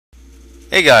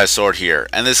Hey guys, Sword here,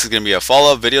 and this is going to be a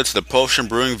follow-up video to the potion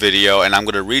brewing video, and I'm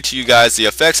going to read to you guys the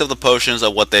effects of the potions,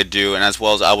 of what they do, and as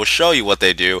well as I will show you what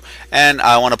they do. And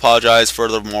I want to apologize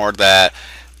furthermore that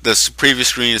this previous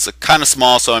screen is kind of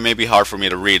small, so it may be hard for me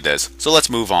to read this. So let's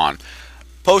move on.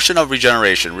 Potion of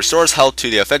Regeneration restores health to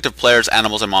the affected players,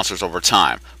 animals, and monsters over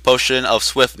time. Potion of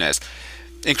Swiftness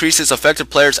increases affected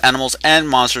players, animals, and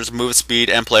monsters' movement speed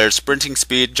and players' sprinting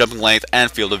speed, jumping length, and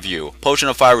field of view. Potion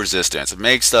of Fire Resistance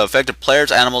makes the affected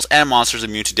players, animals, and monsters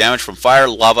immune to damage from fire,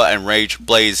 lava, and rage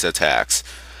blaze attacks.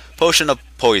 Potion of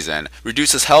Poison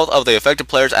reduces health of the affected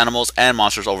players, animals, and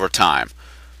monsters over time.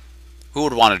 Who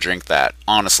would want to drink that,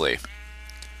 honestly?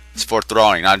 It's for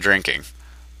throwing, not drinking.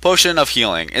 Potion of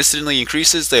Healing instantly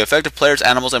increases the affected players,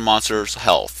 animals, and monsters'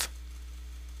 health.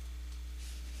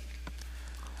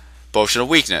 Potion of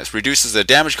Weakness reduces the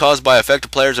damage caused by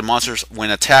affected players and monsters when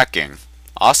attacking.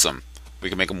 Awesome. We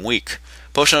can make them weak.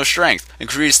 Potion of Strength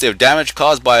increases the damage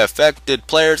caused by affected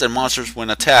players and monsters when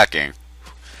attacking.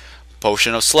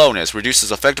 Potion of Slowness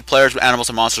reduces affected players, animals,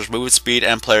 and monsters' movement speed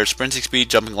and players' sprinting speed,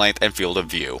 jumping length, and field of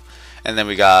view. And then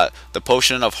we got the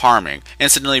Potion of Harming.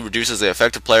 Instantly reduces the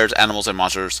affected players, animals, and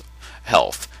monsters'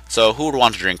 health. So who would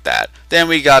want to drink that? Then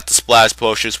we got the Splash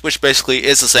Potions, which basically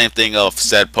is the same thing of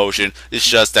said potion. It's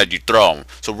just that you throw them.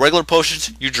 So regular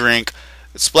potions, you drink.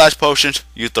 Splash Potions,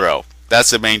 you throw.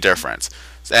 That's the main difference.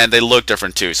 And they look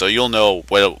different too, so you'll know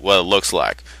what it looks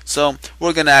like. So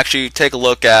we're going to actually take a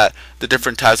look at the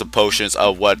different types of potions,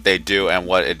 of what they do and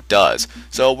what it does.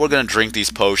 So we're going to drink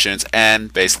these potions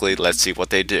and basically let's see what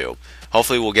they do.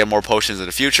 Hopefully we'll get more potions in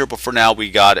the future, but for now we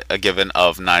got a given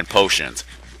of 9 potions.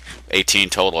 18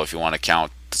 total if you want to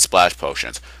count the splash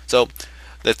potions. So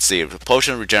let's see,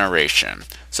 Potion of Regeneration.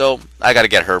 So I gotta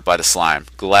get hurt by the slime.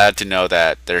 Glad to know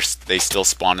that they still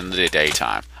spawn in the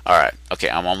daytime. Alright, okay,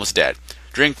 I'm almost dead.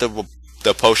 Drink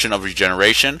the Potion of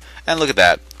Regeneration, and look at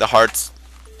that, the hearts,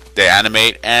 they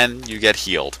animate and you get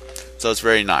healed. So it's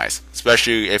very nice,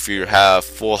 especially if you have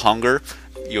full hunger,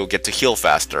 you'll get to heal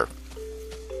faster.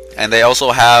 And they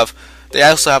also have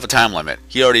a time limit.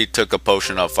 He already took a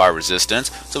Potion of Fire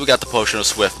Resistance, so we got the Potion of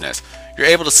Swiftness. You're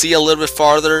able to see a little bit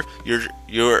farther.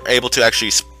 You're able to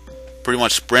actually pretty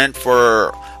much sprint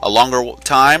for a longer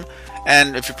time,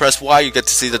 and if you press Y, you get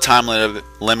to see the time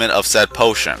limit of said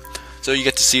potion. So you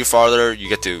get to see farther. You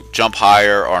get to jump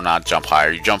higher, or not jump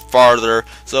higher. You jump farther.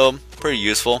 So pretty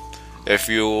useful if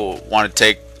you want to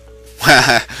take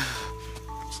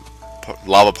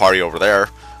lava party over there.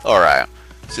 All right.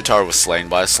 Sitar was slain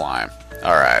by a slime.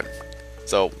 Alright,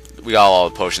 so we got all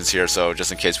the potions here, so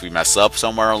just in case we mess up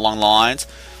somewhere along the lines.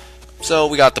 So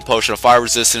we got the Potion of Fire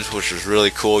Resistance, which is really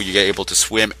cool. You get able to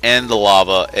swim in the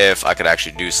lava if I could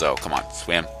actually do so. Come on,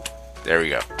 swim. There we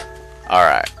go.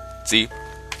 Alright, see?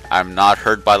 I'm not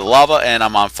hurt by the lava and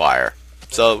I'm on fire.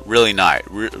 So really nice,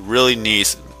 really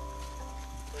neat.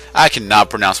 I cannot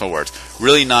pronounce my words.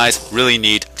 Really nice, really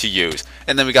neat to use.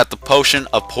 And then we got the Potion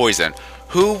of Poison.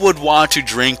 Who would want to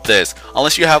drink this?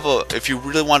 Unless you have if you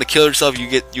really want to kill yourself,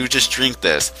 you just drink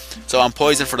this. So I'm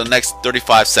poisoned for the next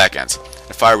 35 seconds.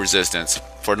 And Fire Resistance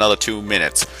for another 2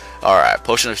 minutes. Alright,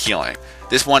 Potion of Healing.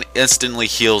 This one instantly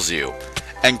heals you.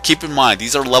 And keep in mind,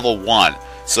 these are level 1.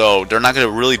 So they're not going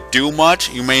to really do much.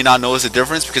 You may not notice the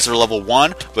difference because they're level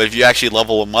 1, but if you actually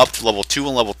level them up to level 2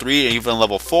 and level 3 and even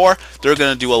level 4, they're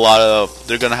going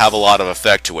to have a lot of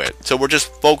effect to it. So we're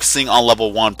just focusing on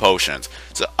level 1 potions.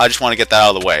 So I just want to get that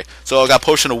out of the way. So I got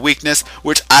Potion of Weakness,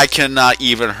 which I cannot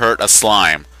even hurt a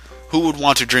slime. Who would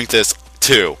want to drink this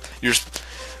too?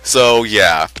 So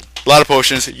yeah, a lot of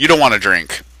potions you don't want to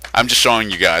drink. I'm just showing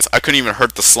you guys. I couldn't even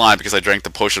hurt the slime because I drank the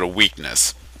Potion of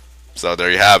Weakness. So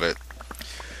there you have it.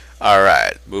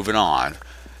 Alright, moving on.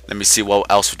 Let me see what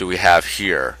else do we have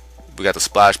here. We got the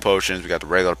splash potions, we got the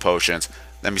regular potions.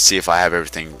 Let me see if I have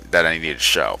everything that I need to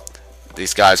show.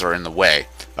 These guys are in the way.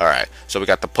 Alright, so we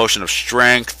got the Potion of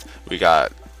Strength. We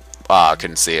got... I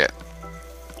couldn't see it.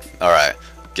 Alright,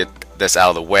 get this out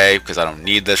of the way because I don't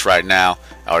need this right now.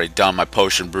 I already done my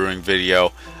potion brewing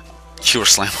video. You were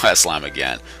slammed by a slime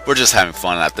again. We're just having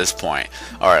fun at this point.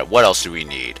 Alright, what else do we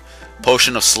need?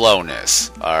 Potion of Slowness.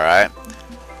 Alright.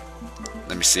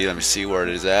 Let me see where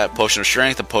it is at. Potion of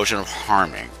Strength and Potion of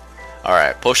Harming.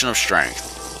 Alright, Potion of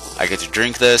Strength. I get to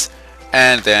drink this,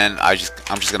 and then I'm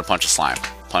just gonna punch a slime.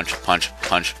 Punch, punch,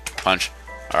 punch, punch.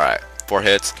 Alright, 4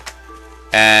 hits.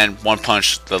 And 1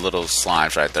 punch the little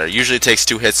slimes right there. Usually it takes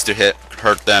 2 hits to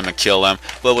hurt them and kill them,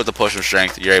 but with the Potion of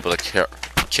Strength, you're able to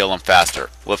kill them faster.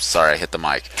 Whoops, sorry, I hit the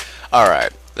mic.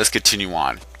 Alright, let's continue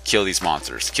on. Kill these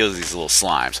monsters. Kill these little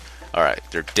slimes. Alright,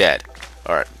 they're dead.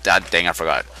 Alright, dang, I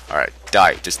forgot. Alright,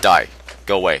 die. Just die.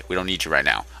 Go away. We don't need you right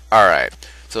now. Alright,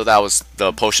 So that was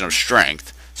the potion of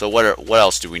strength. So what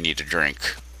else do we need to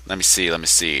drink? Let me see.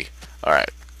 Alright,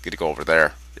 get to go over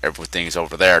there. Everything's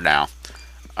over there now.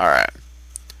 Alright.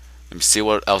 Let me see,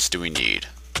 what else do we need?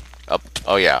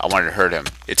 Oh yeah, I wanted to hurt him.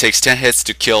 It takes 10 hits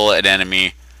to kill an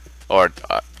enemy or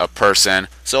a person.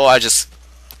 So I just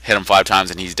hit him 5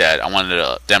 times and he's dead. I wanted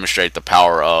to demonstrate the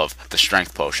power of the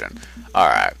strength potion.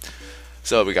 Alright.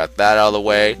 So we got that out of the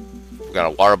way. We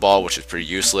got a water ball, which is pretty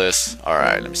useless.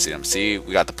 Alright, let me see.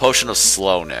 We got the potion of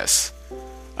slowness.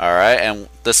 Alright, and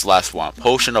this last one,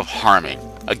 potion of harming.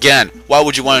 Again, why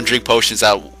would you want to drink potions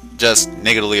that just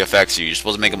negatively affects you? You're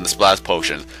supposed to make them the splash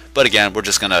potions. But again, we're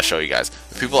just going to show you guys.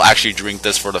 If people actually drink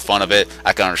this for the fun of it,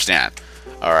 I can understand.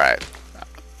 Alright.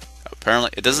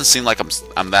 Apparently, it doesn't seem like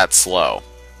I'm that slow.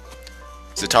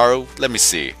 Zitaru, let me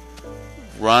see.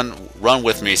 Run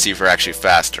with me, see if you're actually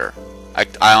faster.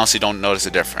 I honestly don't notice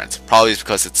a difference. Probably it's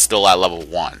because it's still at level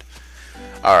 1.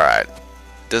 Alright.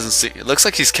 It looks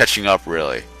like he's catching up,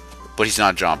 really. But he's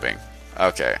not jumping.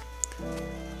 Okay.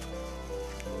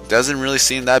 Doesn't really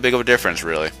seem that big of a difference,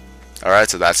 really. Alright,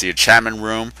 so that's the enchantment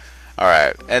room.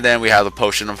 Alright, and then we have the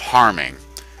potion of harming.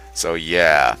 So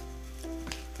yeah.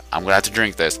 I'm gonna have to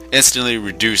drink this. Instantly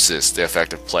reduces the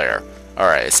effective player.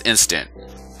 Alright, it's instant.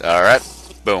 Alright,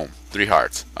 boom. 3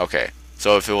 hearts. Okay.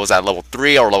 So if it was at level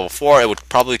 3 or level 4, it would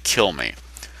probably kill me.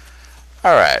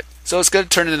 Alright, so it's going to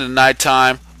turn into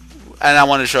nighttime. And I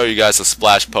want to show you guys the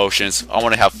splash potions. I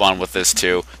want to have fun with this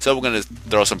too. So we're going to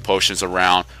throw some potions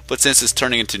around. But since it's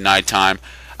turning into nighttime,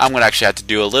 I'm going to actually have to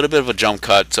do a little bit of a jump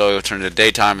cut. So it'll turn into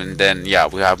daytime. And then, yeah,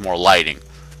 we have more lighting.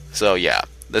 So yeah,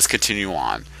 let's continue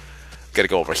on. Got to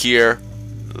go over here.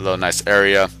 A little nice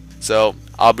area. So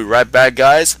I'll be right back,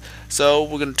 guys. So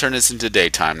we're going to turn this into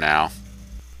daytime now.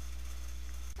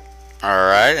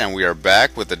 Alright, and we are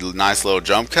back with a nice little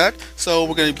jump cut. So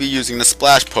we're going to be using the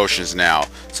splash potions now.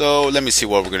 So let me see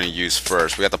what we're going to use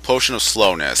first. We got the potion of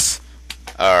slowness.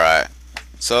 Alright,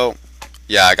 so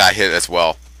yeah, I got hit as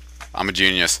well. I'm a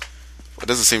genius. It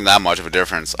doesn't seem that much of a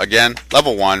difference. Again,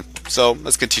 level 1. So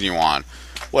let's continue on.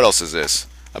 What else is this?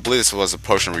 I believe this was a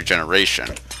potion of regeneration.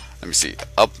 Let me see.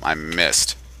 Oh, I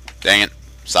missed. Dang it.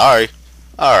 Sorry.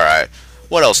 Alright.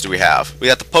 What else do we have? We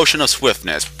got the potion of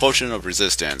swiftness, potion of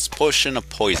resistance, potion of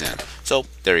poison. So,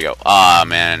 there you go. Ah,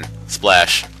 man.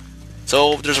 Splash.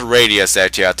 So, there's a radius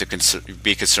that you have to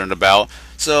be concerned about.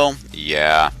 So,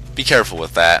 yeah. Be careful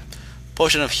with that.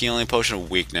 Potion of healing, potion of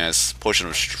weakness, potion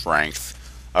of strength.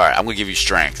 Alright, I'm going to give you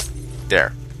strength.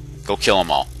 There. Go kill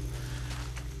them all.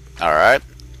 Alright.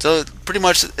 So, pretty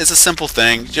much, it's a simple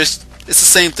thing. It's the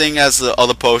same thing as the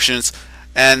other potions.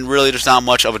 And really, there's not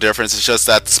much of a difference. It's just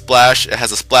that the splash, it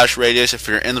has a splash radius. If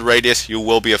you're in the radius, you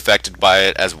will be affected by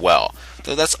it as well.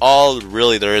 So that's all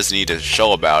really there is need to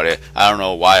show about it. I don't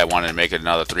know why I wanted to make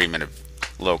another 3-minute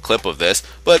little clip of this,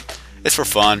 but it's for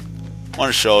fun. I want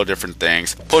to show different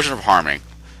things. Potion of harming.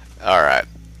 Alright.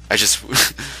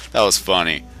 That was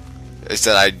funny. It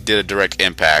said I did a direct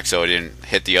impact, so it didn't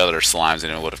hit the other slimes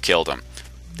and it would have killed them.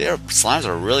 Their slimes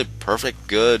are really perfect,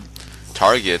 good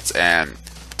targets and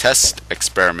test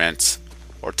experiments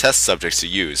or test subjects to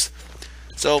use.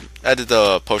 So I did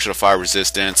the potion of fire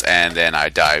resistance and then I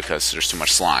died because there's too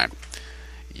much slime.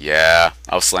 Yeah,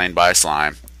 I was slain by a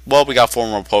slime. Well, we got 4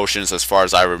 more potions as far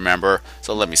as I remember.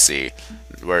 So let me see.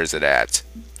 Where is it at?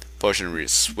 Potion of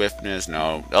swiftness.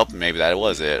 No. Oh, maybe that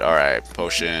was it. Alright.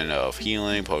 Potion of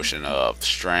healing. Potion of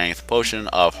strength. Potion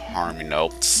of harming.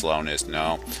 Nope. Slowness.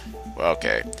 No.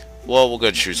 Okay. Well, we're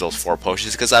going to choose those 4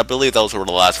 potions because I believe those were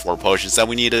the last 4 potions that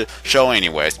we need to show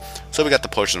anyways. So we got the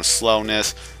potion of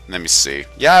slowness. Let me see.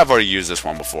 Yeah, I've already used this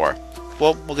one before.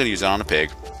 Well, we're going to use it on a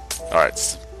pig.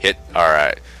 Alright, hit.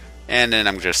 Alright. And then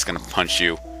I'm just going to punch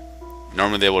you.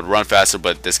 Normally they would run faster,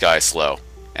 but this guy is slow.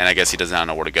 And I guess he doesn't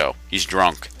know where to go. He's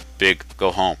drunk. Big, go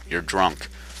home. You're drunk.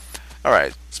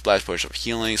 Alright, splash potion of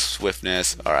healing,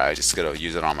 swiftness. Alright, just going to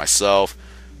use it on myself.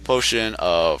 Potion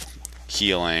of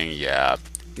healing, yeah.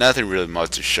 Nothing really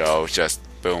much to show, just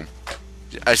boom.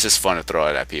 It's just fun to throw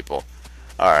it at people.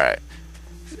 Alright.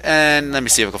 And let me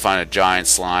see if I can find a giant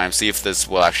slime. See if this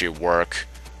will actually work.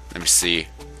 Let me see.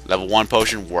 Level 1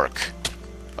 potion, work.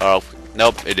 Oh,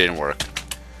 nope, it didn't work.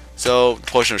 So,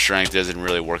 potion of strength doesn't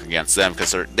really work against them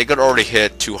because they could already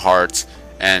hit 2 hearts.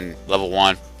 And level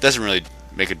 1 doesn't really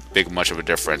make much of a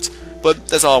difference. But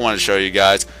that's all I wanted to show you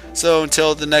guys. So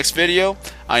until the next video,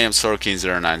 I am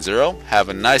SorKing090. Have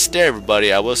a nice day,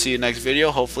 everybody. I will see you next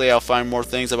video. Hopefully I'll find more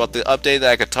things about the update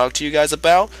that I could talk to you guys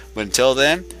about. But until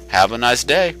then, have a nice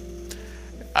day.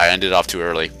 I ended off too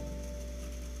early.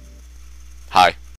 Hi.